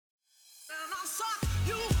suck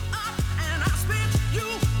you up and I'll spit you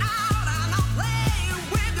out and I'll play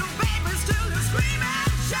with your babies till you scream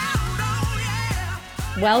and shout, oh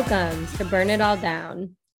yeah. Welcome to Burn It All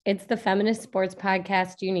Down. It's the feminist sports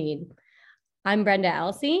podcast you need. I'm Brenda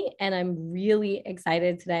Elsey, and I'm really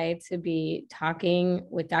excited today to be talking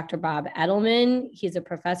with Dr. Bob Edelman. He's a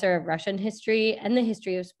professor of Russian history and the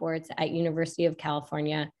history of sports at University of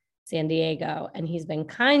California, San Diego. And he's been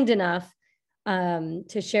kind enough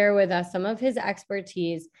to share with us some of his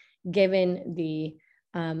expertise given the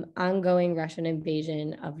ongoing Russian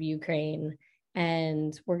invasion of Ukraine.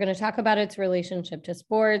 And we're going to talk about its relationship to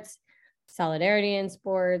sports, solidarity in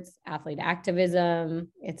sports, athlete activism,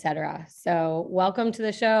 etc. So welcome to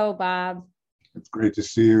the show, Bob. It's great to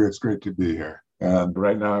see you. It's great to be here. And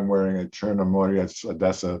right now I'm wearing a Chernomorets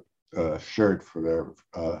Odessa shirt for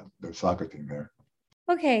their soccer team there.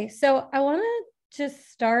 Okay, so I want to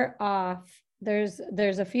just start off. There's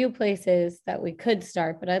a few places that we could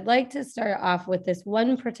start, but I'd like to start off with this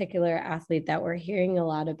one particular athlete that we're hearing a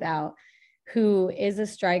lot about, who is a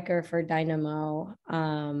striker for Dynamo,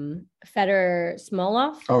 Fedor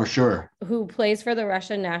Smolov. Oh, sure. Who plays for the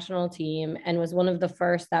Russian national team and was one of the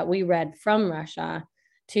first that we read from Russia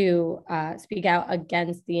to speak out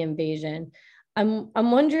against the invasion. I'm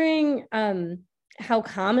wondering how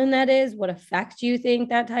common that is, what effect you think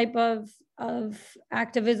that type of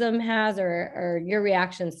activism has, or your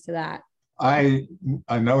reactions to that. I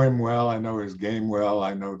know him well. I know his game well.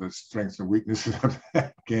 I know the strengths and weaknesses of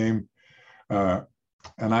that game.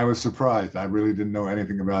 And I was surprised. I really didn't know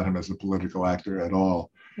anything about him as a political actor at all.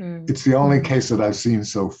 It's the only case that I've seen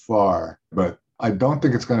so far, but I don't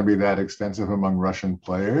think it's going to be that extensive among Russian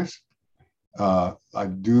players. I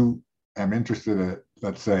am interested,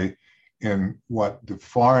 let's say, in what the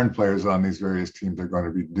foreign players on these various teams are going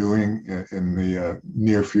to be doing in the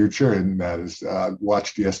near future. And that is, I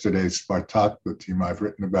watched yesterday's Spartak, the team I've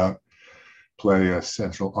written about, play a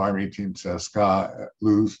Central Army team, CSKA,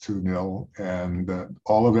 lose 2-0, and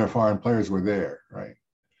all of their foreign players were there, right?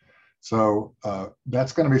 So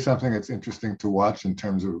that's going to be something that's interesting to watch in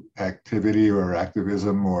terms of activity or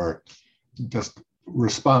activism, or just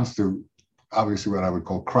response to, obviously, what I would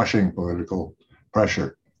call crushing political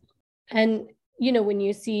pressure. And, when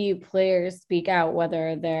you see players speak out,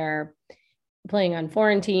 whether they're playing on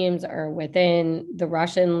foreign teams or within the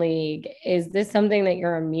Russian league, is this something that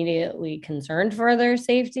you're immediately concerned for their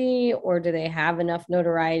safety, or do they have enough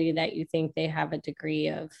notoriety that you think they have a degree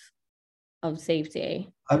of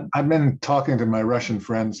safety? I've been talking to my Russian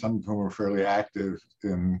friends, some of whom are fairly active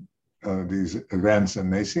in these events,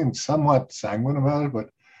 and they seem somewhat sanguine about it, but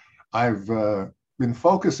I've been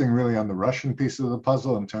focusing really on the Russian piece of the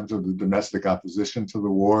puzzle in terms of the domestic opposition to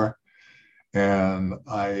the war. And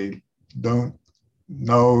I don't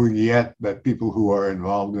know yet that people who are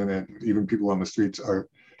involved in it, even people on the streets, are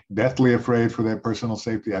deathly afraid for their personal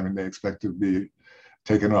safety. I mean, they expect to be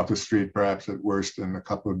taken off the street, perhaps at worst in a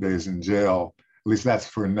couple of days in jail. At least that's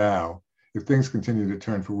for now. If things continue to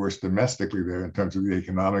turn for worse domestically there in terms of the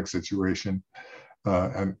economic situation,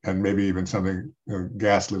 and maybe even something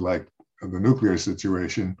ghastly like the nuclear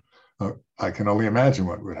situation, I can only imagine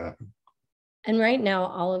what would happen. And right now,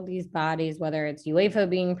 all of these bodies, whether it's UEFA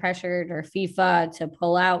being pressured or FIFA to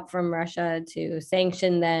pull out from Russia, to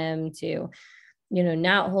sanction them, to,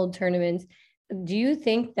 not hold tournaments, do you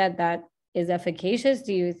think that is efficacious?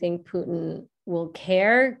 Do you think Putin will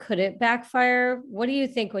care? Could it backfire? What do you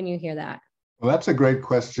think when you hear that? Well, that's a great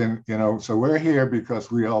question. So we're here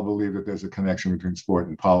because we all believe that there's a connection between sport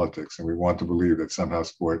and politics, and we want to believe that somehow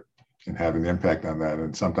sport can have an impact on that.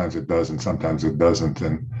 And sometimes it does, and sometimes it doesn't.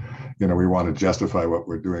 And, we want to justify what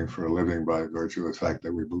we're doing for a living by virtue of the fact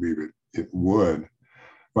that we believe it would.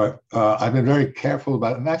 But I've been very careful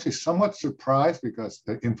about it, and actually somewhat surprised, because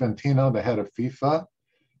Infantino, the head of FIFA,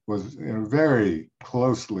 was very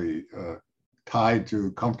closely tied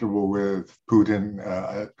to, comfortable with Putin.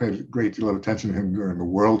 I paid a great deal of attention to him during the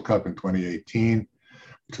World Cup in 2018,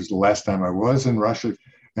 which was the last time I was in Russia.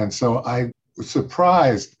 And so I was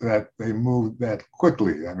surprised that they moved that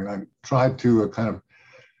quickly. I mean, I tried to kind of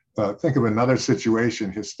think of another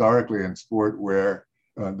situation historically in sport where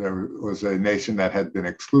there was a nation that had been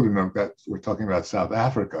excluded. That we're talking about South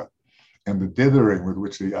Africa, and the dithering with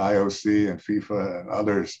which the IOC and FIFA and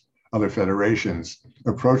other federations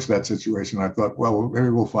approached that situation. I thought, well, maybe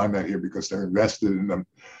we'll find that here, because they're invested in them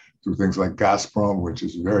through things like Gazprom, which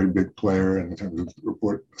is a very big player in terms of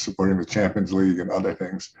supporting the Champions League and other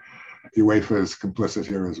things. UEFA is complicit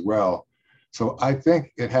here as well. So I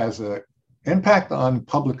think it has an impact on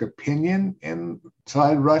public opinion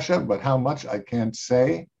inside Russia, but how much I can't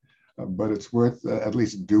say. but it's worth at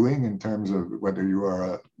least doing in terms of whether you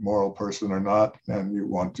are a moral person or not, and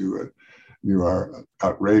you are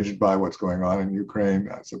outraged by what's going on in Ukraine.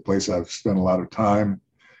 It's a place I've spent a lot of time.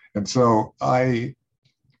 And so I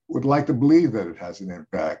would like to believe that it has an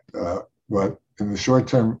impact. But in the short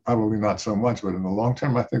term, probably not so much. But in the long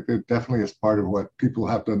term, I think it definitely is part of what people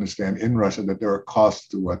have to understand in Russia, that there are costs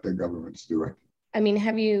to what their government's doing. I mean,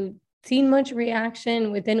 have you seen much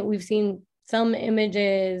reaction within? We've seen some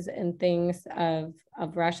images and things of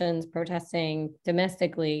Russians protesting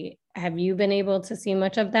domestically. Have you been able to see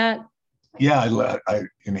much of that? Yeah, I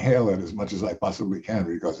inhale it as much as I possibly can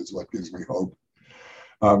because it's what gives me hope.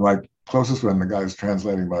 My closest friend, the guy who's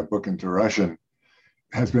translating my book into Russian,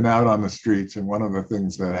 has been out on the streets. And one of the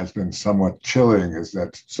things that has been somewhat chilling is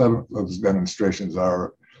that some of those demonstrations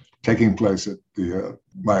are taking place at the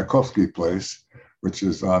Mayakovsky place, which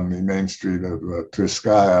is on the main street of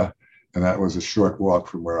Tverskaya. And that was a short walk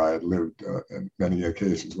from where I had lived on many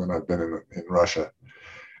occasions when I've been in Russia.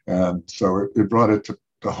 And so it brought it to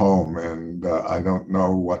home, and I don't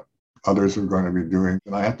know what others are going to be doing.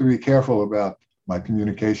 And I have to be careful about my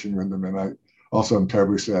communication with them. And I also am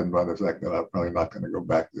terribly saddened by the fact that I'm probably not going to go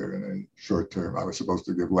back there in a short term. I was supposed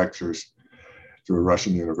to give lectures to a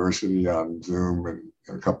Russian university on Zoom in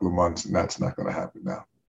a couple of months, and that's not going to happen now.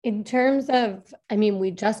 In terms of, I mean,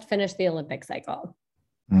 we just finished the Olympic cycle,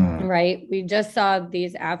 right? We just saw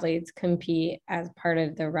these athletes compete as part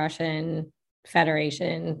of the Russian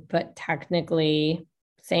Federation, but technically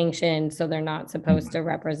sanctioned, so they're not supposed to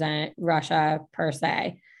represent Russia per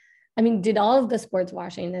se. I mean, did all of the sports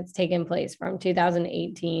washing that's taken place from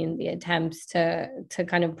 2018, the attempts to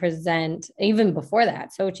kind of present, even before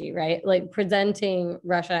that, Sochi, right? Like presenting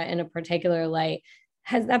Russia in a particular light,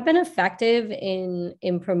 has that been effective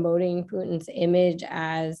in promoting Putin's image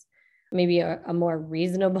as maybe a more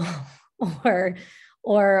reasonable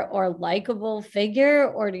or likable figure?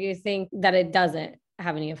 Or do you think that it doesn't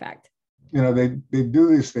have any effect? You know, they do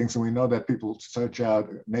these things, and we know that people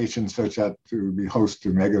nations search out to be host to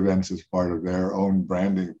mega events as part of their own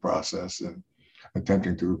branding process and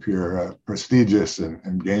attempting to appear prestigious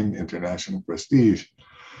and gain international prestige.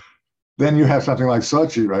 Then you have something like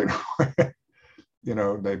Sochi, right? Where, you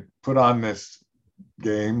know, they put on this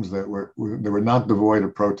games that were not devoid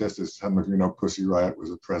of protest. As some of you know, Pussy Riot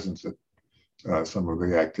was a presence at some of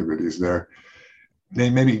the activities there. They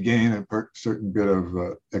maybe gain a certain bit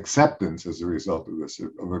of acceptance as a result of this,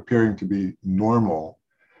 of appearing to be normal.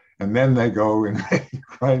 And then they go and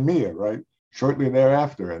Crimea, right? Shortly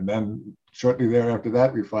thereafter. And then shortly thereafter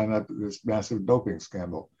that, we find out this massive doping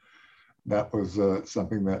scandal. That was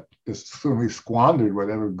something that just certainly squandered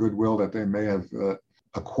whatever goodwill that they may have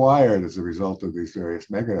acquired as a result of these various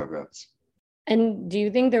mega events. And do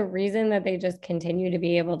you think the reason that they just continue to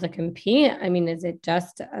be able to compete, I mean, is it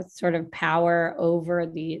just a sort of power over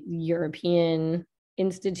the European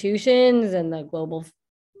institutions and the global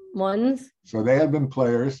ones? So they have been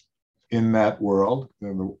players in that world,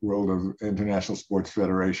 in the world of international sports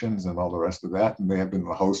federations and all the rest of that. And they have been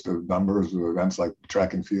the host of numbers of events like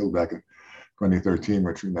track and field back in 2013,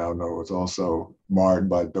 which we now know was also marred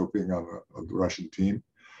by doping on the Russian team.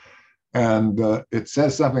 And it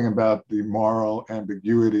says something about the moral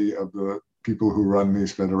ambiguity of the people who run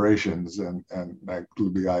these federations, and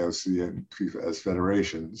include the IOC and FIFA as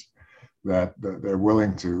federations, that they're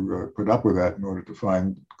willing to put up with that in order to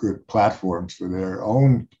find good platforms for their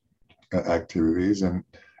own activities. And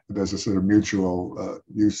there's a sort of mutual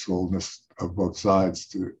usefulness of both sides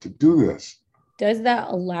to do this. Does that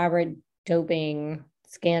elaborate doping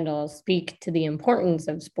scandal speak to the importance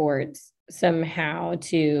of sports somehow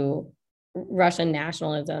to Russian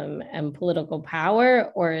nationalism and political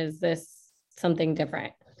power, or is this something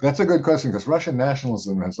different? That's a good question, because Russian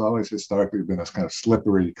nationalism has always historically been a kind of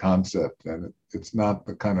slippery concept, and it's not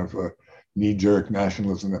the kind of knee-jerk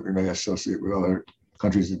nationalism that we may associate with other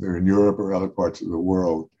countries, either in Europe or other parts of the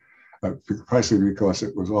world, precisely because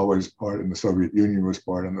it was always part, and the Soviet Union was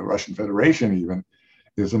part, and the Russian Federation even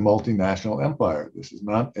is a multinational empire. This is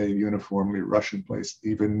not a uniformly Russian place,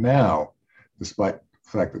 even now, despite the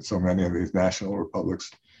fact that so many of these national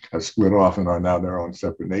republics have split off and are now their own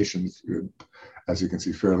separate nations, with, as you can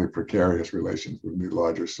see, fairly precarious relations with the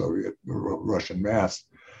larger Soviet Russian mass.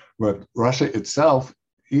 But Russia itself,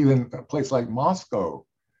 even a place like Moscow,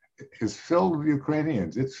 is filled with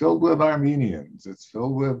Ukrainians. It's filled with Armenians. It's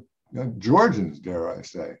filled with Georgians, dare I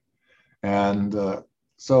say. And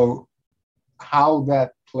so how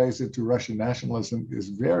that plays into Russian nationalism is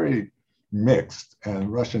very mixed.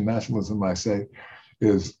 And Russian nationalism, I say,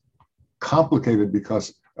 is complicated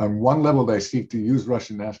because on one level, they seek to use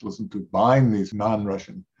Russian nationalism to bind these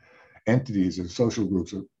non-Russian entities and social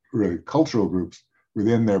groups really cultural groups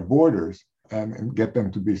within their borders and get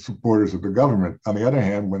them to be supporters of the government. On the other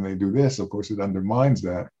hand, when they do this, of course, it undermines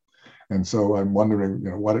that. And so I'm wondering,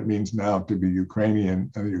 what it means now to be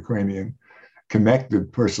Ukrainian and Ukrainian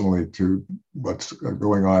connected personally to what's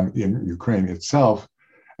going on in Ukraine itself,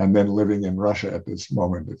 and then living in Russia at this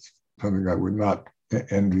moment. It's something I would not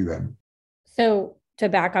envy them. So to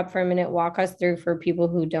back up for a minute, walk us through for people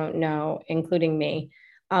who don't know, including me,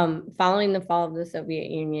 following the fall of the Soviet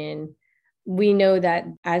Union, we know that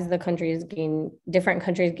as the different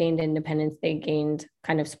countries gained independence, they gained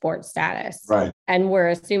kind of sports status. Right. And we're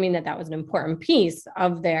assuming that was an important piece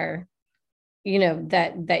of their,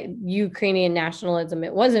 that Ukrainian nationalism.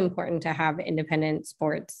 It was important to have independent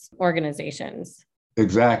sports organizations.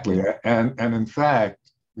 Exactly. And in fact,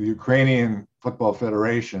 the Ukrainian Football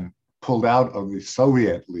Federation pulled out of the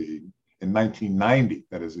Soviet League in 1990,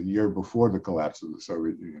 that is a year before the collapse of the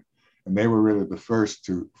Soviet Union. And they were really the first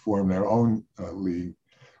to form their own league,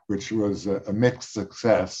 which was a mixed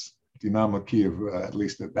success. Dynamo Kiev, at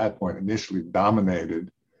least at that point, initially dominated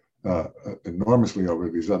enormously over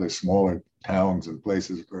these other smaller towns and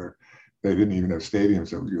places where they didn't even have stadiums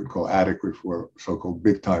that you would call adequate for so-called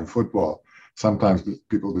big-time football. Sometimes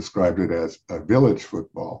people described it as village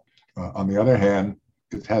football. On the other hand,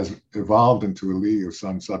 it has evolved into a league of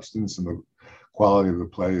some substance, and the quality of the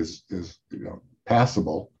play is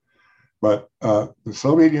passable. But the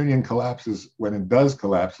Soviet Union collapses when it does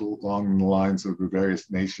collapse along the lines of the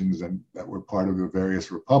various nations and that were part of the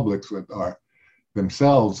various republics that are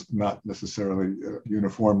themselves not necessarily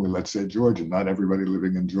uniformly, let's say, Georgian. Not everybody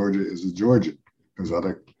living in Georgia is a Georgian. There's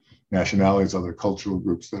other nationalities, other cultural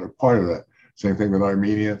groups that are part of that. Same thing with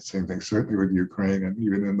Armenia, same thing certainly with Ukraine, and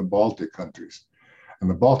even in the Baltic countries. And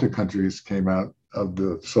the Baltic countries came out of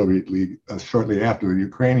the Soviet League shortly after the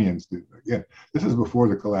Ukrainians did. Again, this is before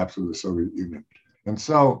the collapse of the Soviet Union. And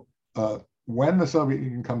so when the Soviet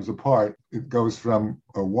Union comes apart, it goes from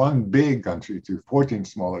one big country to 14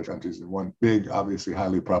 smaller countries, and one big, obviously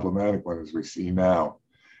highly problematic one, as we see now.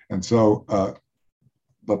 And so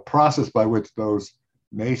the process by which those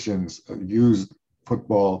nations used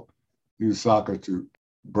football, used soccer to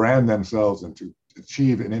brand themselves and to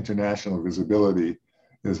achieve an international visibility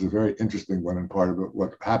is a very interesting one and part of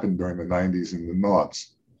what happened during the 90s and the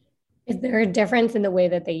noughts. Is there a difference in the way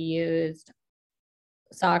that they used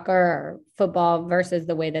soccer or football versus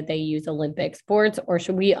the way that they use Olympic sports? Or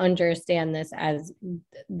should we understand this as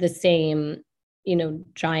the same,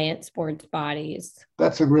 giant sports bodies?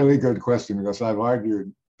 That's a really good question, because I've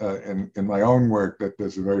argued in my own work that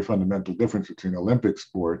there's a very fundamental difference between Olympic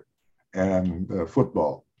sport and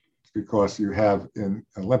football, because you have in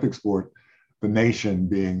Olympic sport, the nation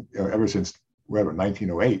being, ever since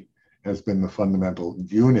 1908, has been the fundamental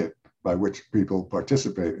unit by which people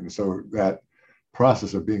participate. And so that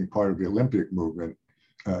process of being part of the Olympic movement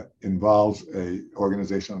involves a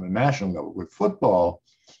organization on a national level. With football,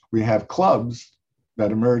 we have clubs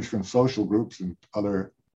that emerge from social groups and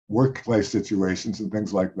other workplace situations and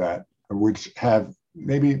things like that, which have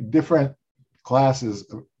maybe different classes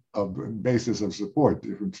of basis of support,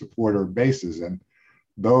 different supporter bases. And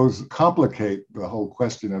those complicate the whole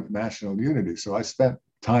question of national unity. So I spent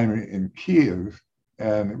time in Kiev,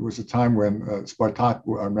 and it was a time when Spartak,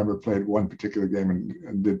 I remember, played one particular game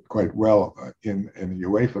and did quite well in a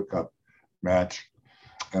UEFA Cup match.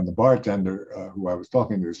 And the bartender who I was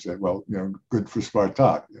talking to said, well, good for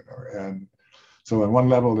Spartak. And so on one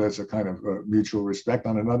level, there's a kind of mutual respect.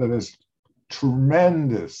 On another, there's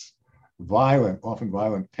tremendous often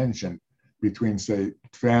violent tension between, say,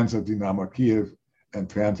 fans of Dynamo Kiev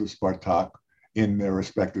and fans of Spartak in their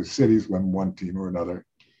respective cities when one team or another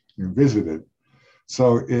visited.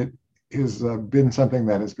 So it has been something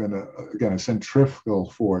that has been, again, a centrifugal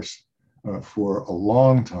force for a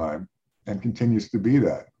long time and continues to be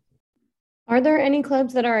that. Are there any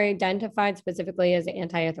clubs that are identified specifically as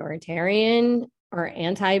anti-authoritarian or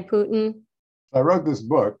anti-Putin? I wrote this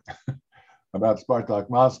book about Spartak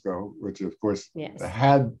Moscow, which of course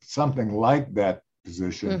had something like that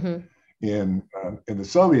position in the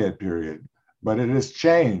Soviet period, but it has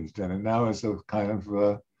changed, and it now is a kind of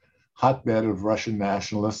a hotbed of Russian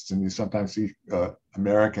nationalists, and you sometimes see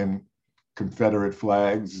American Confederate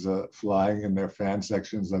flags flying in their fan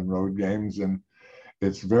sections on road games, and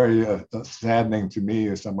it's very saddening to me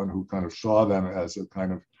as someone who kind of saw them as a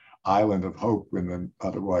kind of island of hope in an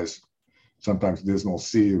otherwise sometimes dismal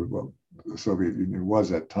sea of what the Soviet Union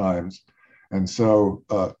was at times. And so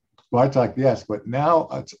Spartak, yes, but now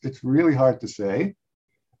it's really hard to say.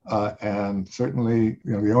 And certainly,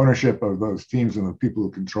 the ownership of those teams and the people who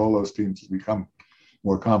control those teams has become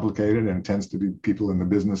more complicated, and tends to be people in the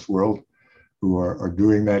business world. who are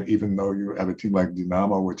doing that, even though you have a team like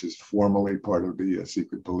Dynamo, which is formally part of the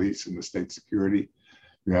secret police and the state security.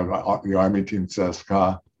 You have the army team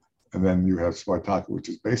CSKA, and then you have Spartak, which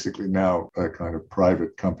is basically now a kind of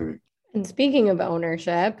private company. And speaking of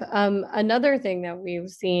ownership, another thing that we've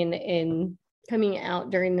seen in coming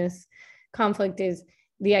out during this conflict is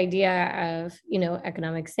the idea of,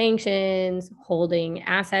 economic sanctions, holding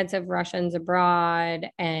assets of Russians abroad,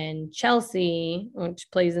 and Chelsea, which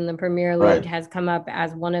plays in the Premier League, Right. has come up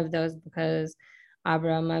as one of those because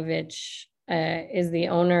Abramovich is the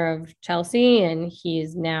owner of Chelsea, and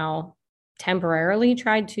he's now temporarily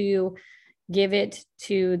tried to give it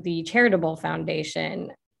to the charitable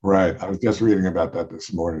foundation. Right. I was just reading about that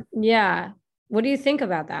this morning. Yeah. What do you think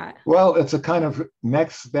about that? Well, it's a kind of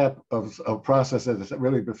next step of a process that has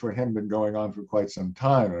really for him been going on for quite some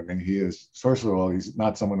time. I mean, he is, first of all, he's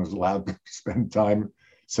not someone who's allowed to spend time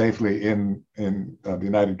safely in the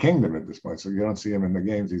United Kingdom at this point. So you don't see him in the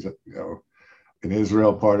games. He's, in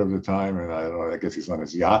Israel part of the time, and I don't know, I guess he's on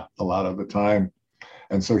his yacht a lot of the time.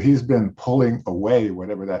 And so he's been pulling away,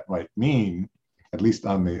 whatever that might mean, at least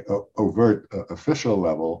on the overt official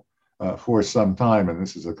level, for some time. And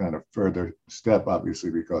this is a kind of further step, obviously,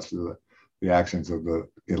 because of the actions of the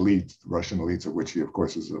elites, Russian elites, of which he, of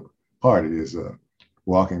course, is a part. He is a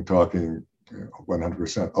walking, talking,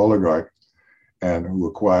 100% oligarch, and who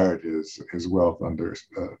acquired his wealth under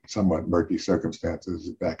somewhat murky circumstances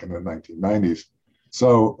back in the 1990s.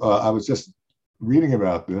 So I was just reading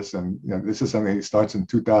about this, and this is something he starts in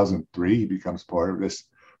 2003. He becomes part of this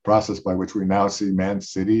process by which we now see Man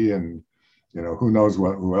City and who knows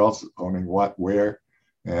who else owning what, where.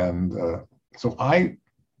 And so I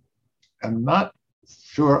am not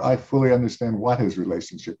sure I fully understand what his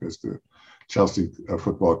relationship is to Chelsea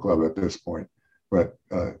Football Club at this point. But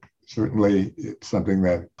certainly it's something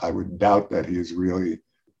that I would doubt that he is really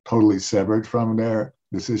totally severed from their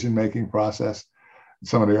decision-making process.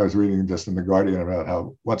 Somebody I was reading just in The Guardian about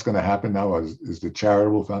how what's going to happen now is the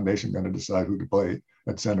charitable foundation going to decide who to play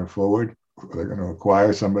at center forward? Are they going to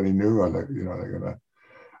acquire somebody new? Are they going to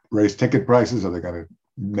raise ticket prices? Are they going to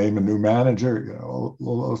name a new manager? All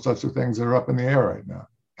those sorts of things that are up in the air right now.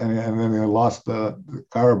 And then they lost the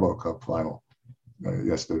Carabao Cup final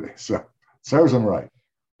yesterday. So serves them right.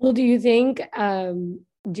 Well, do you think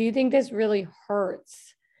this really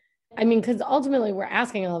hurts? I mean, because ultimately we're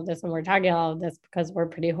asking all of this and we're talking all of this because we're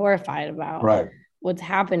pretty horrified about what's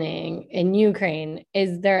happening in Ukraine.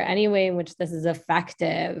 Is there any way in which this is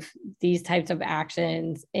effective, these types of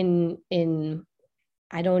actions in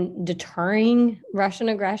deterring Russian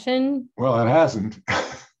aggression? Well, it hasn't.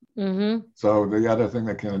 Mm-hmm. So the other thing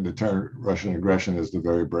that can deter Russian aggression is the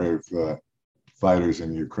very brave fighters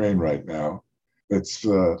in Ukraine right now. It's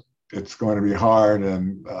going to be hard,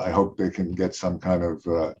 and I hope they can get some kind of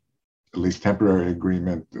at least temporary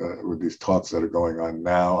agreement with these talks that are going on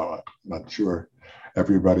now. I'm not sure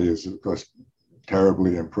everybody is, of course,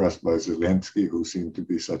 terribly impressed by Zelensky, who seemed to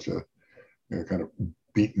be such a kind of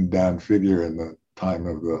beaten down figure in the time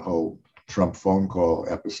of the whole Trump phone call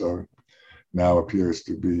episode. Now appears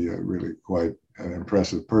to be really quite an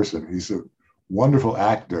impressive person. He's a wonderful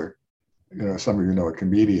actor, some of you know, a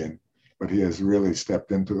comedian, but he has really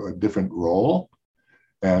stepped into a different role.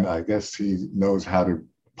 And I guess he knows how to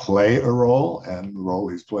play a role, and the role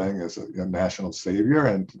he's playing is a national savior.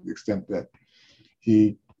 And to the extent that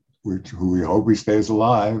who we hope he stays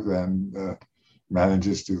alive and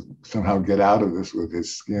manages to somehow get out of this with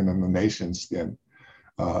his skin and the nation's skin,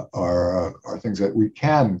 are things that we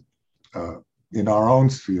can, in our own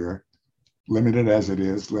sphere, limited as it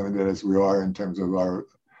is, limited as we are in terms of our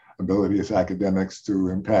ability as academics to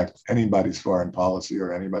impact anybody's foreign policy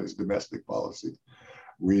or anybody's domestic policy.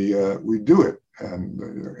 We do it, and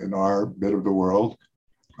in our bit of the world,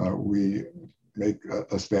 we make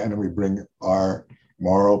a stand and we bring our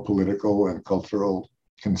moral, political, and cultural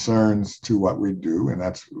concerns to what we do, and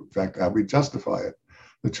that's in fact how we justify it.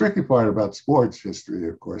 The tricky part about sports history,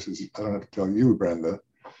 of course, is I don't have to tell you, Brenda,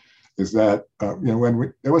 is that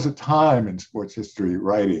there was a time in sports history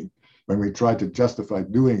writing when we tried to justify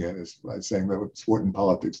doing it as by saying that sport and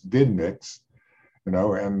politics did mix, and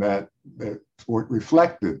that sport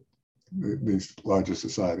reflected these larger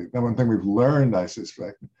societies. Now, one thing we've learned, I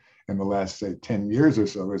suspect, in the last, say, 10 years or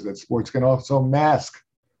so, is that sports can also mask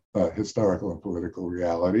historical and political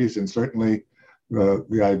realities. And certainly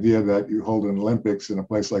the idea that you hold an Olympics in a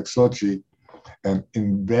place like Sochi and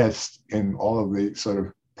invest in all of the sort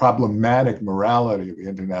of problematic morality of the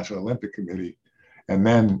International Olympic Committee, and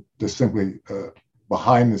then just simply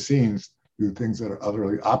behind the scenes do things that are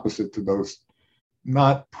utterly opposite to those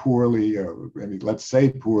not poorly, let's say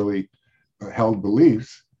poorly held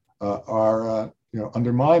beliefs, are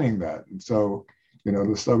undermining that. And so,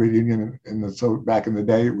 the Soviet Union back in the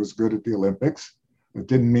day, it was good at the Olympics. It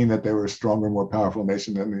didn't mean that they were a stronger, more powerful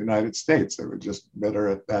nation than the United States. They were just better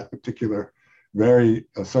at that particular, very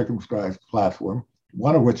circumscribed platform,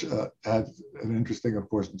 one of which has an interesting, of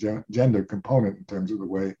course, gender component in terms of the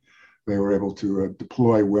way they were able to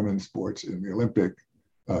deploy women's sports in the Olympic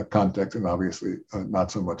context, and obviously not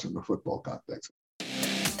so much in the football context.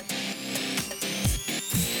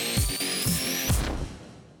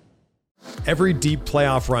 Every deep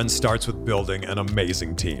playoff run starts with building an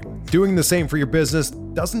amazing team. Doing the same for your business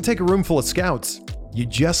doesn't take a room full of scouts. You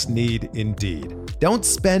just need Indeed. Don't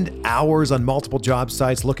spend hours on multiple job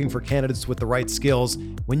sites looking for candidates with the right skills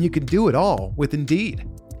when you can do it all with Indeed.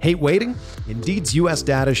 Hate waiting? Indeed's US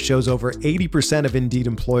data shows over 80% of Indeed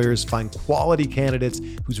employers find quality candidates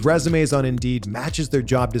whose resumes on Indeed matches their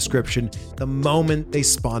job description the moment they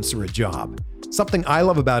sponsor a job. Something I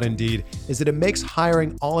love about Indeed is that it makes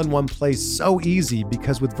hiring all in one place so easy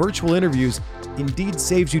because with virtual interviews, Indeed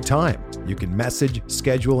saves you time. You can message,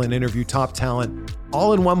 schedule, and interview top talent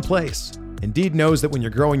all in one place. Indeed knows that when you're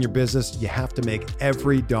growing your business, you have to make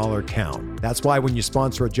every dollar count. That's why when you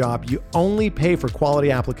sponsor a job, you only pay for quality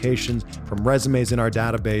applications from resumes in our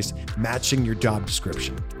database matching your job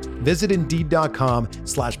description. Visit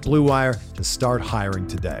Indeed.com/Blue Wire to start hiring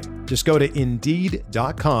today. Just go to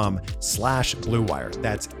Indeed.com/Blue Wire.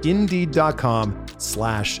 That's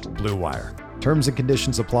Indeed.com/Blue Wire. Terms and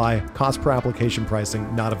conditions apply. Cost per application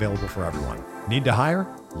pricing not available for everyone. Need to hire?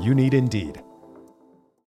 You need Indeed.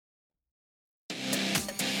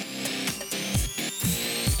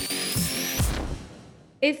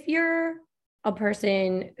 If you're a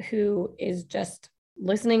person who is just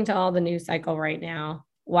listening to all the news cycle right now,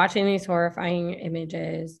 watching these horrifying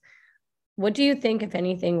images, what do you think, if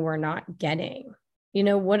anything, we're not getting?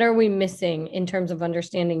 What are we missing in terms of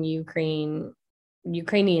understanding Ukrainian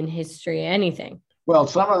history, anything? Well,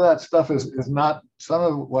 some of that stuff is not, some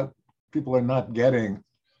of what people are not getting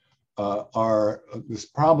are this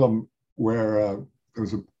problem where there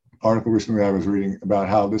was an article recently I was reading about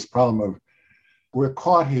how this problem of we're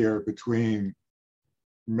caught here between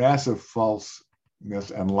massive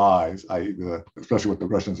falseness and lies, i.e., especially what the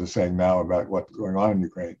Russians are saying now about what's going on in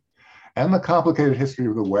Ukraine, and the complicated history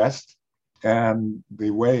of the West and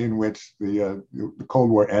the way in which the Cold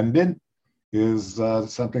War ended is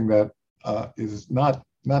something that is not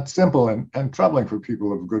simple and troubling for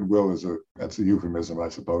people of goodwill. That's a euphemism, I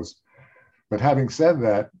suppose. But having said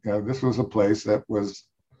that, this was a place that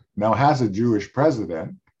now has a Jewish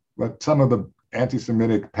president, but some of the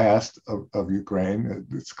anti-Semitic past of Ukraine,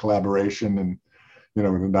 its collaboration and, with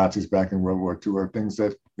the Nazis back in World War II are things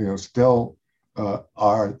that, still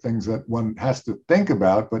are things that one has to think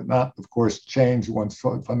about, but not, of course, change one's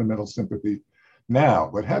fundamental sympathy now.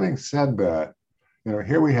 But having said that,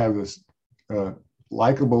 here we have this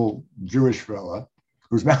likable Jewish fella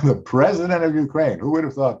who's now the president of Ukraine. Who would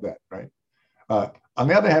have thought that, right? On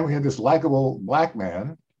the other hand, we had this likable black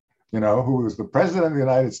man, who was the president of the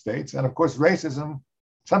United States. And of course, racism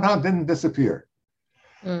somehow didn't disappear.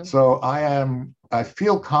 Mm. So I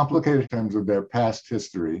feel complicated in terms of their past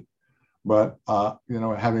history, but,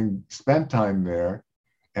 having spent time there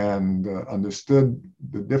and understood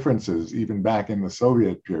the differences, even back in the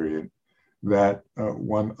Soviet period, that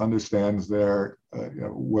one understands their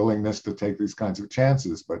willingness to take these kinds of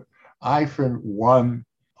chances. But I, for one,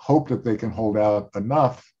 hope that they can hold out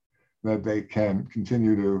enough that they can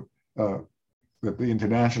continue to that the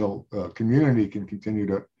international community can continue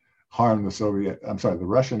to harm the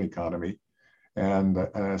Russian economy, and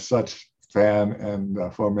as such fan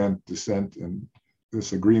and foment dissent and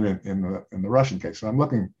disagreement in the Russian case. So I'm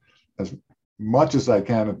looking as much as I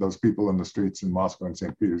can at those people in the streets in Moscow and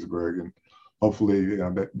St. Petersburg, and hopefully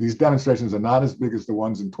these demonstrations are not as big as the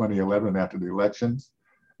ones in 2011 after the elections,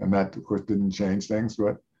 and that of course didn't change things,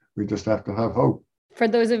 but we just have to have hope. For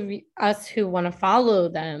those of us who want to follow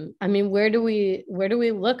them, I mean, where do we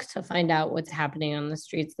look to find out what's happening on the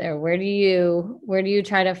streets there? Where do you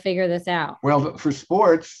try to figure this out? Well, for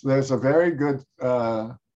sports, there's a very good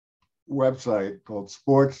website called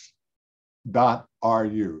sports.ru,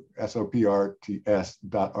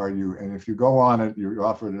 SOPRTS.ru. And if you go on it, you're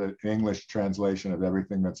offered an English translation of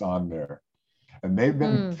everything that's on there. And they've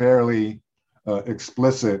been fairly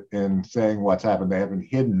explicit in saying what's happened. They haven't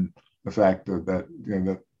hidden the fact that the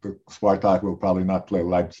Spartak will probably not play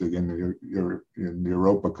Leipzig in the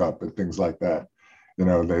Europa Cup and things like that.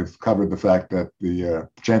 They've covered the fact that the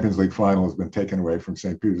Champions League final has been taken away from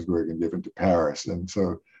St. Petersburg and given to Paris. And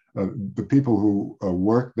so the people who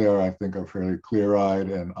work there, I think, are fairly clear-eyed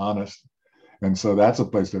and honest And so that's a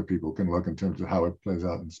place that people can look in terms of how it plays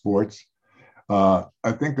out in sports. I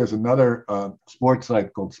think there's another sports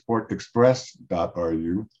site called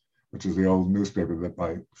sportexpress.ru, which is the old newspaper that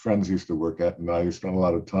my friends used to work at, and I spent a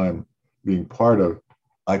lot of time being part of.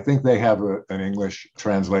 I think they have an English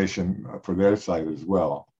translation for their site as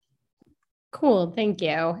well. Cool. Thank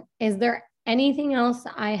you. Is there anything else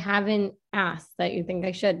I haven't asked that you think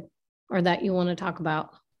I should or that you want to talk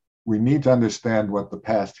about? We need to understand what the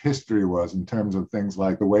past history was in terms of things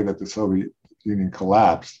like the way that the Soviet Union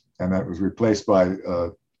collapsed and that was replaced by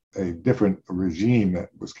a different regime that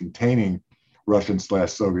was containing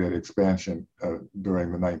Russian/Soviet expansion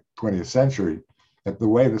during the 20th century. That the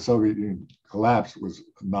way the Soviet Union collapsed was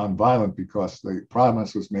nonviolent because the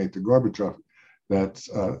promise was made to Gorbachev that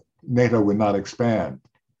NATO would not expand,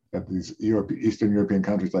 that these Eastern European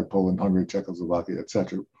countries like Poland, Hungary, Czechoslovakia,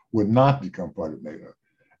 etc., would not become part of NATO.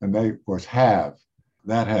 And they, of course, have.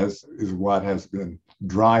 That is what has been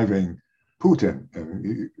driving Putin. And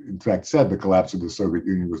he, in fact, said the collapse of the Soviet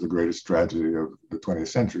Union was the greatest tragedy of the 20th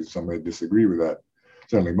century. Some may disagree with that.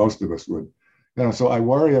 Certainly, most of us would. So I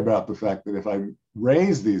worry about the fact that if I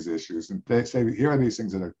raise these issues and say, here are these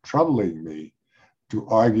things that are troubling me, to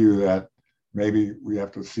argue that maybe we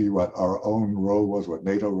have to see what our own role was, what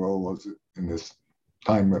NATO role was in this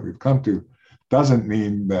time that we've come to, doesn't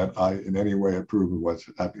mean that I in any way approve of what's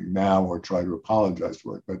happening now or try to apologize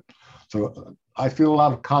for it. But so I feel a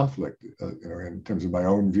lot of conflict, in terms of my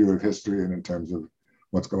own view of history and in terms of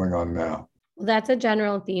what's going on now. Well, that's a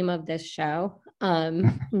general theme of this show.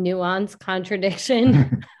 Nuance,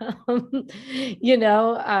 contradiction.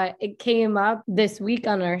 It came up this week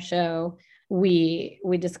on our show. We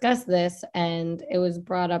discussed this, and it was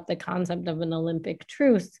brought up the concept of an Olympic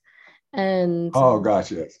truce. And oh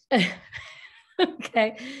gosh, yes.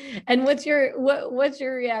 Okay. And what's your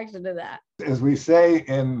reaction to that? As we say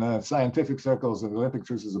in scientific circles, an Olympic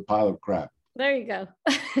truce is a pile of crap. There you go.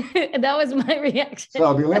 That was my reaction.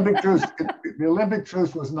 So the Olympic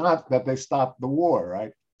truce was not that they stopped the war,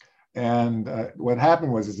 right? And what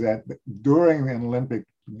happened was that during the Olympic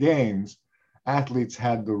Games, athletes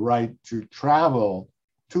had the right to travel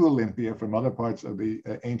to Olympia from other parts of the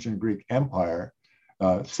ancient Greek Empire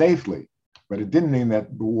safely. But it didn't mean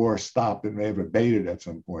that the war stopped. It may have abated at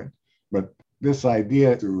some point. But this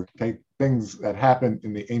idea to take things that happened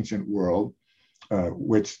in the ancient world,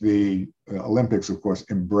 which the Olympics, of course,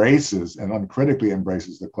 embraces and uncritically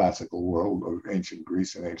embraces the classical world of ancient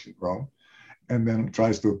Greece and ancient Rome, and then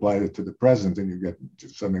tries to apply it to the present, and you get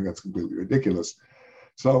something that's completely ridiculous.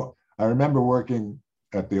 So I remember working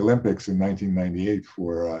at the Olympics in 1998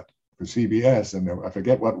 for CBS, and I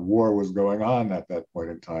forget what war was going on at that point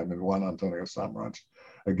in time, and Juan Antonio Samaranch,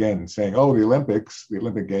 again, saying, the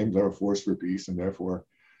Olympic Games are a force for peace, and therefore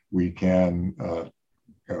we can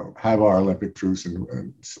have our Olympic truce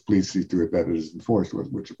and please see to it that it is enforced,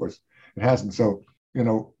 which of course it hasn't. So,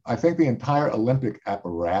 I think the entire Olympic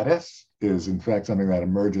apparatus is in fact something that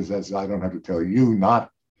emerges, as I don't have to tell you, not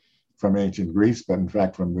from ancient Greece, but in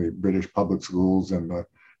fact from the British public schools and the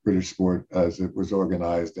British sport as it was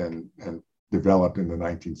organized and developed in the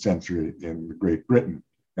 19th century in Great Britain.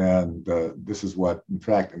 And this is what, in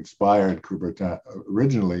fact, inspired Coubertin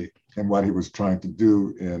originally, and what he was trying to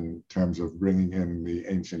do in terms of bringing in the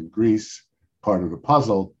ancient Greece part of the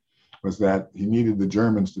puzzle was that he needed the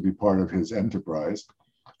Germans to be part of his enterprise.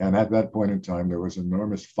 And at that point in time, there was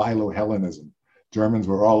enormous Philo-Hellenism. Germans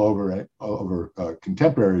were all over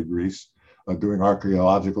contemporary Greece, doing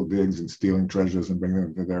archaeological digs and stealing treasures and bringing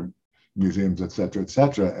them to their museums, et cetera, et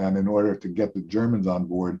cetera. And in order to get the Germans on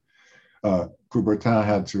board, Coubertin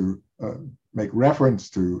had to make reference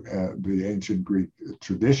to the ancient Greek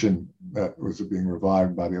tradition that was being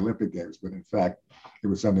revived by the Olympic Games. But in fact, it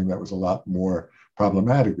was something that was a lot more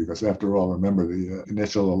problematic because, after all, remember the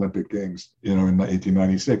initial Olympic Games, in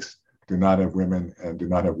 1896, do not have women and do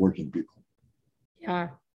not have working people. Yeah.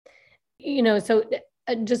 So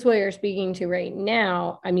just what you're speaking to right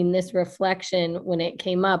now, I mean, this reflection, when it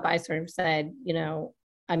came up, I sort of said,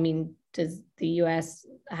 does the U.S.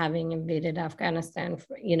 having invaded Afghanistan,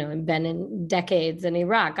 and been in decades in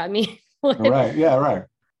Iraq? I mean, right. Yeah, right.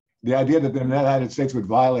 The idea that the United States would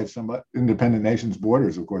violate some independent nation's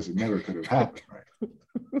borders, of course, it never could have happened, right?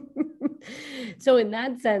 So in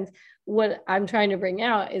that sense, what I'm trying to bring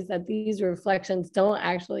out is that these reflections don't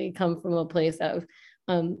actually come from a place of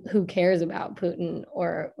who cares about Putin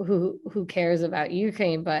or who cares about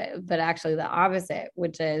Ukraine, but actually the opposite,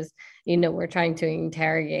 which is, we're trying to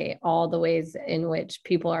interrogate all the ways in which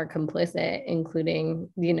people are complicit, including,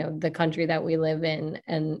 the country that we live in.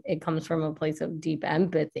 And it comes from a place of deep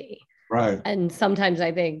empathy. Right. And sometimes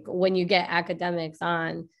I think when you get academics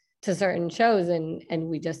on to certain shows and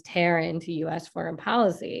we just tear into US foreign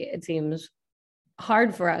policy, it seems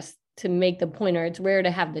hard for us to make the point, or it's rare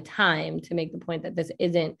to have the time to make the point that this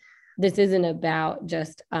isn't about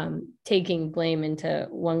just taking blame into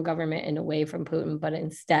one government and away from Putin, but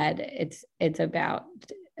instead it's about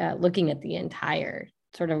looking at the entire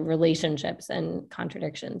sort of relationships and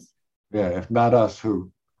contradictions. Yeah, if not us,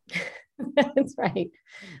 who? That's right.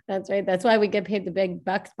 That's right. That's why we get paid the big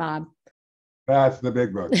bucks, Bob. That's the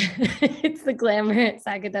big book. It's the glamorous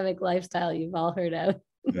academic lifestyle you've all heard of.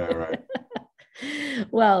 Yeah, right.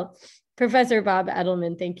 Well, Professor Bob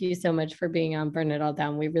Edelman, thank you so much for being on Burn It All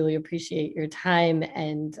Down. We really appreciate your time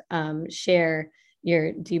and share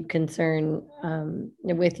your deep concern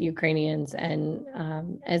with Ukrainians and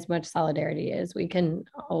as much solidarity as we can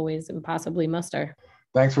always and possibly muster.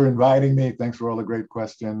 Thanks for inviting me. Thanks for all the great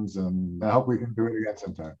questions. And I hope we can do it again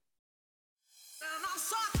sometime.